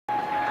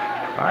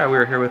Hi, we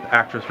are here with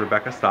actress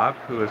Rebecca Staab,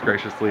 who has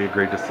graciously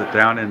agreed to sit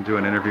down and do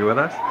an interview with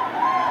us.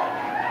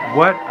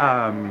 What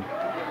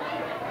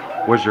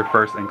was your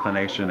first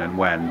inclination and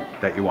when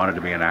that you wanted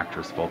to be an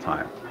actress full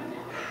time?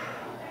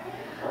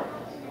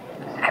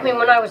 I mean,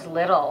 when I was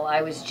little,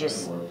 I was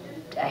just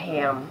a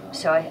ham.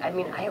 So I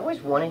mean, I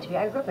always wanted to be.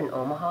 I grew up in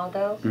Omaha,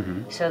 though,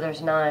 so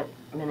there's not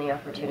many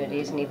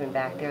opportunities, and even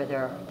back there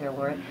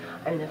weren't.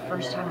 I mean, the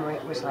first time where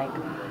it was like,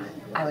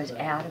 I was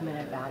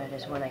adamant about it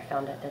is when I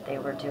found out that they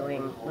were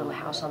doing Little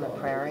House on the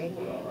Prairie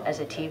as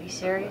a TV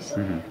series,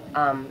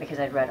 because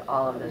I'd read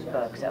all of those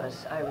books. I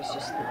was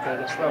just the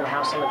biggest Little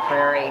House on the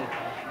Prairie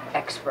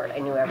expert. I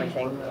knew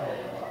everything.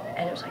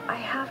 And it was like, I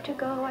have to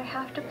go, I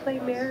have to play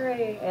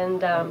Mary.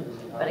 And,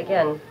 but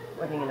again,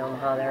 living in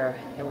Omaha, there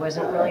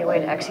wasn't really a way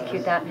to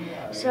execute that.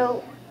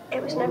 So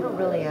it was never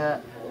really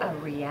a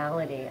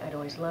reality. I'd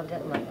always loved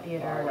it and liked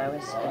theater, and I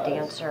was a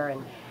dancer,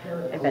 and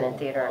I'd been in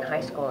theater in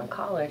high school and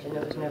college, and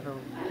it was never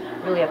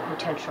really a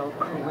potential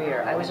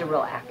career. I was a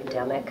real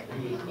academic,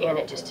 and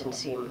it just didn't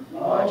seem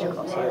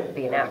logical to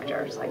be an actor.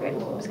 It's like I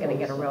was going to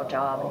get a real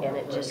job, and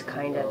it just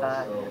kind of,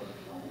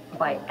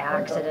 by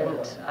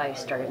accident, I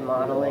started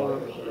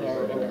modeling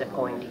and ended up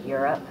going to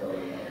Europe,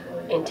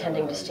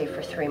 intending to stay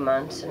for 3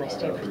 months, and I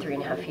stayed for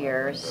 3.5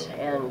 years.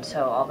 And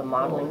so all the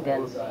modeling,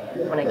 then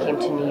when I came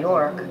to New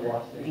York,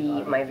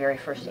 my very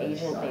first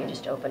agent, they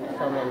just opened a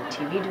film and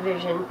TV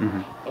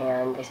division,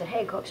 and they said,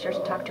 hey, go upstairs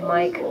and talk to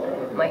Mike.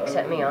 Mike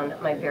sent me on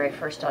my very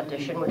first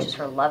audition, which is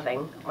for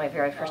Loving, my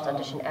very first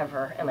audition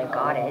ever, and I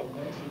got it,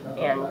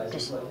 and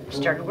just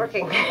started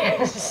working.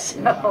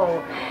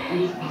 So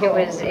it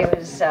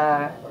was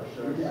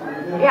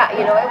yeah,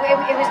 you know,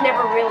 it was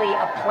never really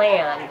a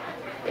plan,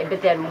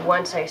 but then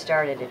once I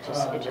started, it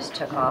just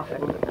took off,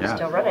 and it's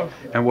still running.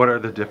 And what are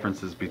the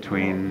differences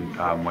between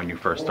when you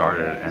first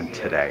started and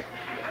today?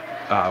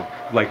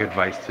 Like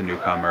advice to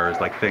newcomers,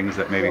 like things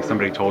that maybe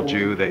somebody told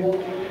you that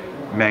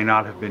may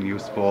not have been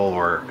useful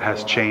or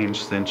has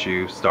changed since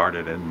you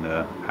started in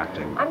the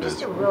acting I'm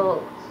just a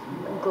real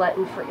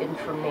glutton for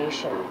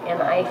information,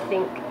 and I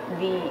think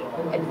the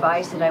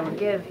advice that I would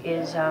give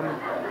is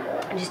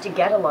just to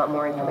get a lot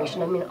more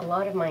information. I mean, a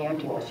lot of my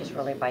acting was just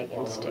really by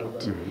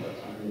instinct,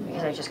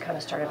 because I just kind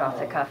of started off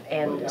the cuff,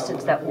 and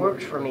since that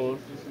worked for me,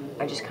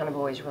 I just kind of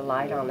always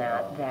relied on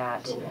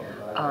that.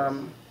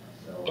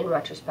 In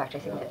retrospect, I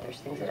think that there's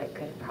things that I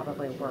could have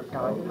probably worked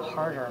on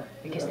harder,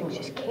 because things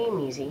just came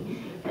easy,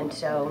 and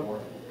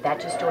so that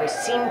just always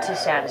seemed to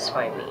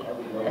satisfy me.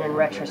 And in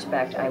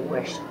retrospect, I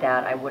wish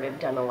that I would have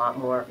done a lot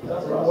more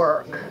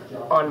work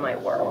on my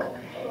work.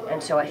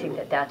 And so I think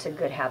that that's a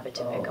good habit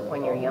to pick up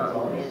when you're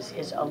young,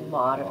 is a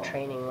lot of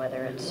training,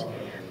 whether it's,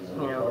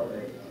 you know,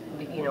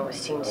 a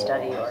scene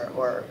study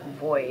or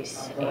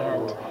voice,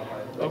 and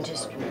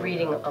just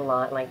reading a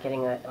lot, like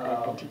getting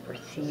a deeper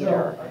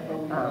theater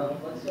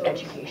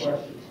education.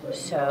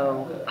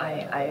 So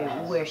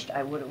I wished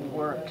I would have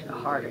worked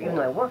harder, even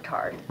though I worked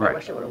hard. Right. I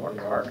wish I would have worked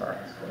harder.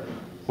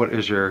 What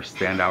is your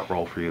standout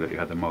role for you that you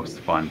had the most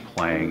fun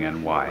playing,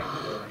 and why?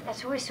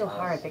 That's always so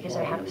hard, because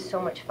I had so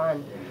much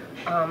fun.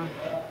 I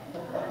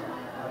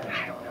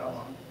don't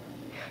know.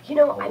 You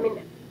know, I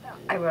mean,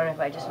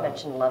 ironically, I just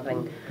mentioned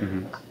Loving.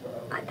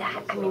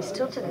 That, I mean,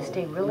 still to this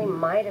day, really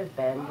might have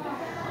been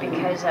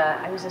because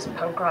I was this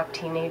punk rock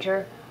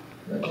teenager,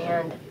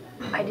 and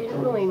I didn't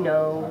really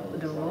know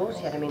the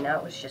rules yet. I mean,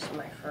 that was just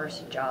my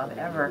first job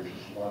ever,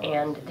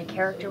 and the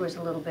character was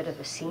a little bit of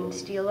a scene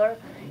stealer,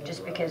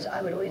 just because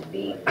I would always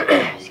be,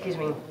 excuse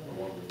me,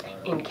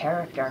 in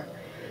character.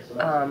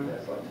 And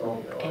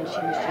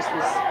she was just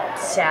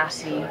this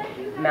sassy,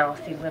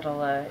 mouthy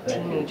little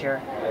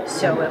teenager.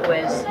 So it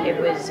was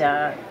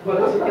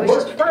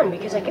just fun,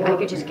 because I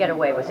could just get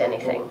away with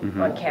anything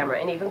on camera,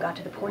 and even got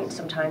to the point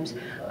sometimes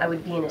I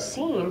would be in a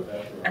scene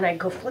and I'd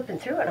go flipping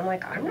through it, and I'm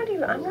like, I'm not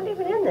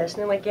even in this, and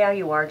they're like, yeah,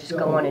 you are. Just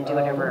go on and do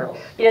whatever.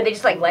 You know, they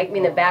just like me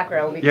in the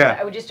background, because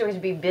I would just always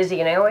be busy,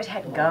 and I always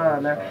had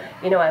gum, or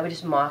you know, I would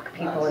just mock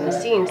people in the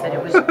scenes. That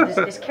it was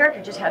this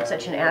character just had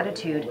such an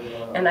attitude,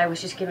 and I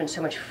was just given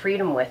so much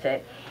freedom with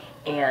it,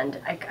 and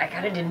I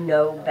kind of didn't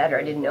know better.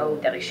 I didn't know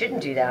that I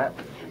shouldn't do that.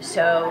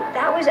 So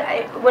that was,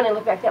 when I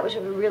look back, that was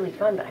really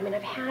fun. But I mean,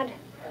 I've had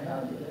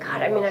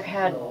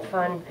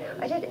fun.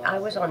 I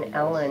was on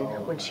Ellen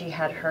when she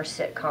had her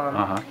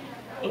sitcom,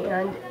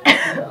 and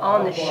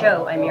on the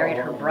show I married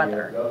her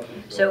brother.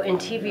 So in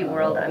TV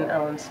world, I'm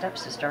Ellen's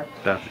stepsister.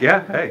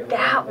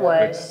 That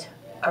was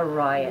a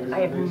riot.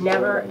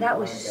 That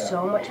was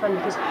so much fun,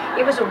 because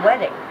it was a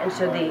wedding, and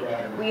so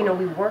we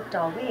worked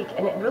all week,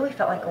 and it really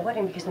felt like a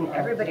wedding, because then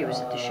everybody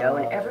was at the show,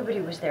 and everybody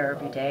was there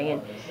every day,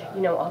 and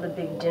you know, all the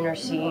big dinner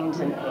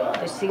scenes and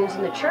the scenes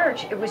in the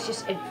church. It was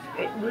just, it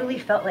really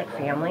felt like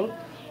family.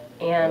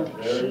 And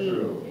she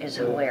is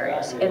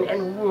hilarious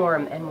and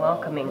warm and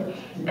welcoming,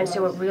 and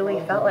so it really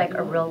felt like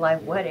a real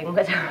life wedding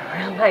with a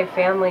real life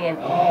family,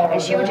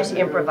 and she would just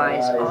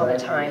improvise all the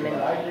time,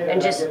 and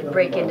just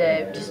break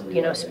into just,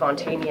 you know,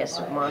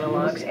 spontaneous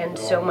monologues. And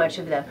so much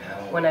of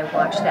when I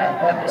watched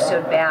that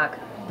episode back,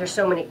 there's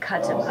so many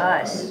cuts of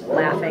us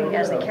laughing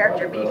as the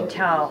character, but you can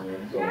tell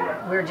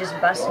we're just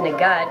busting a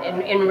gut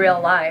in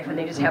real life, and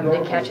they just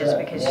happened to catch us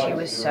because she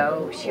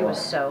was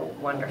so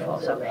wonderful.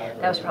 So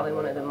that was probably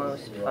one of the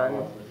most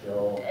fun.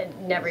 It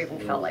never even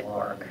felt like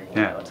work.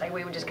 You know, it's like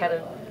we would just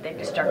they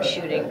just start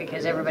shooting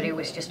because everybody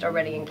was just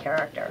already in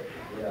character.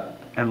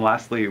 And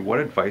lastly, what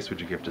advice would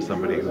you give to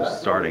somebody who's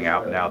starting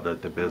out now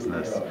that the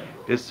business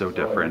is so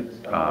different,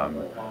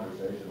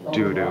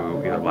 due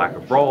to either lack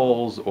of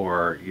roles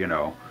or, you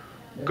know,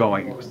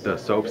 the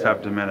soaps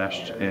have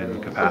diminished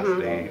in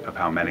capacity of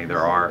how many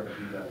there are.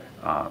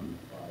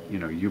 You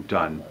know, you've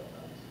done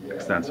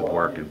extensive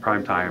work in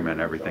primetime and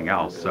everything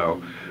else.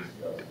 So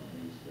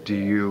do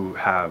you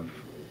have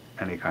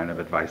any kind of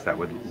advice that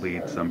would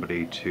lead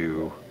somebody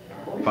to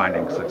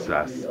finding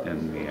success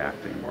in the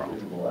acting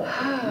world? Well,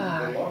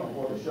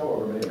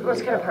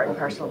 it's kind of part and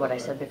parcel of what I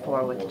said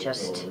before with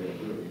just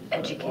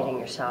educating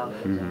yourself.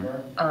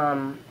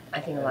 I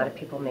think a lot of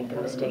people make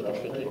the mistake of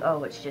thinking,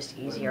 oh, it's just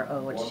easier,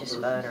 oh, it's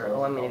just fun, or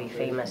oh, I'm going to be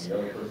famous,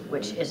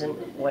 which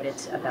isn't what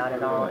it's about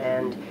at all.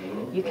 And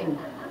you can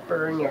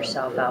burn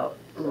yourself out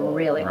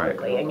really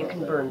quickly, and you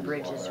can burn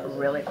bridges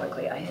really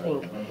quickly. I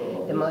think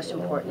the most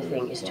important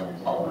thing is to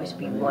always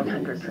be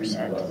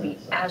 100%, to be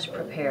as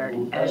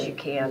prepared as you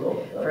can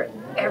for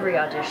every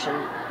audition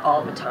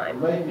all the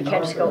time. You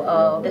can't just go,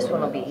 oh, this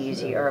one will be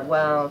easy, or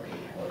well,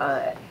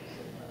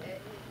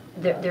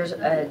 there's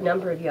a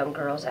number of young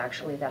girls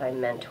actually that I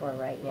mentor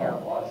right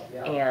now,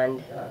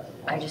 and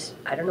I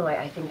don't know,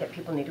 I think that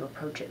people need to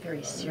approach it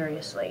very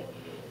seriously.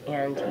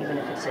 And even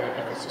if it's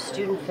a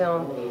student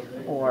film,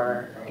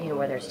 or you know,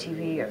 whether it's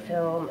TV or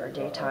film or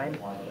daytime,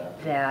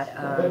 that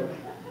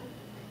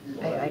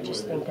I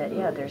just think that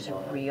there's a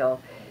real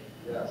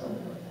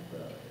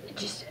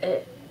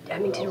I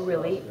mean, to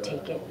really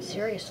take it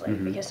seriously,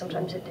 because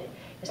sometimes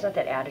it's not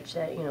that adage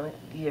that, you know,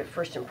 your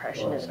first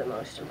impression is the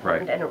most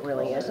important, and it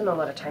really is, and a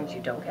lot of times you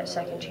don't get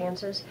second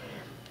chances,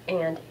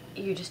 and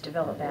you just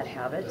develop bad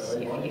habits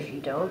if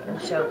you don't.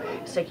 And so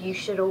it's like you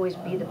should always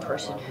be the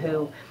person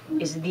who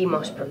is the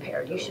most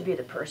prepared. You should be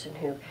the person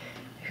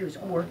who's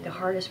worked the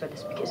hardest for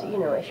this, because, you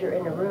know, if you're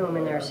in a room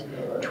and there's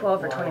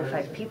 12 or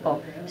 25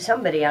 people,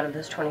 somebody out of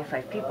those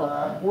 25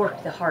 people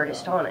worked the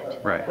hardest on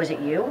it. Right. Was it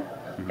you?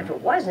 If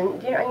it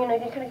wasn't, you know,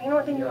 you kind of, you know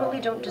what, then you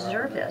really don't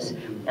deserve this.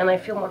 And I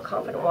feel more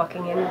confident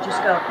walking in and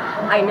just go,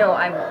 I know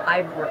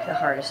I've worked the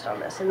hardest on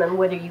this. And then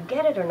whether you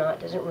get it or not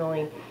doesn't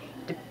really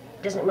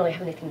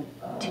have anything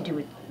to do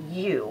with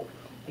you,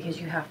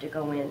 because you have to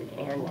go in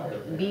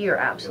and be your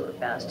absolute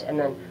best, and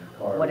then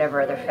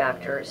whatever other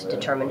factors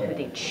determine who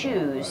they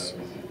choose,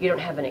 you don't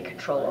have any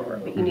control over,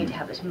 but you need to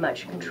have as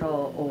much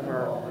control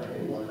over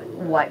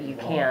what you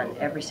can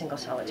every single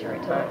solitary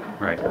time.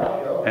 Right.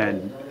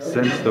 And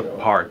since the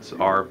parts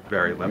are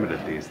very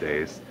limited these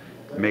days,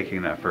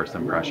 making that first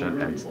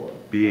impression and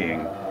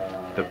being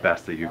the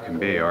best that you can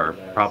be are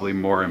probably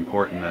more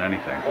important than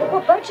anything.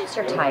 Well, budgets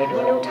are tight.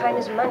 We know time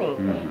is money.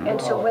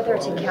 And so whether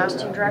it's a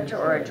casting director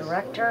or a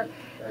director,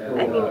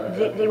 I mean,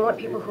 they want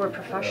people who are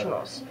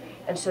professionals.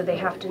 And so they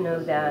have to know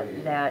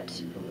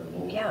that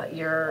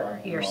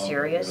you're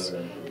serious,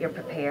 you're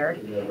prepared,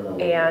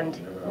 and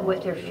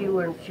with their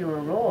fewer and fewer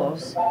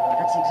roles,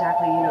 that's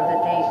exactly, you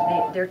know,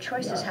 that their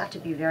choices have to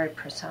be very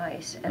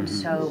precise. And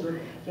so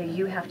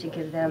you have to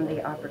give them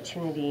the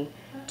opportunity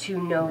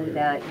to know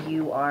that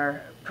you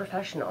are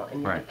professional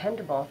and you're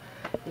dependable,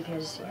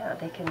 because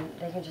they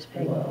can just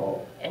pick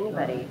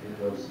anybody.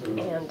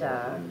 And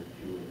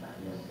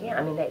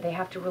I mean, they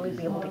have to really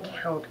be able to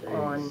count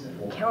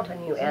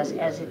on you as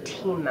a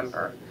team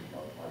member.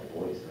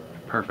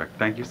 Perfect.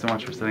 Thank you so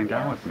much for sitting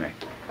down with me.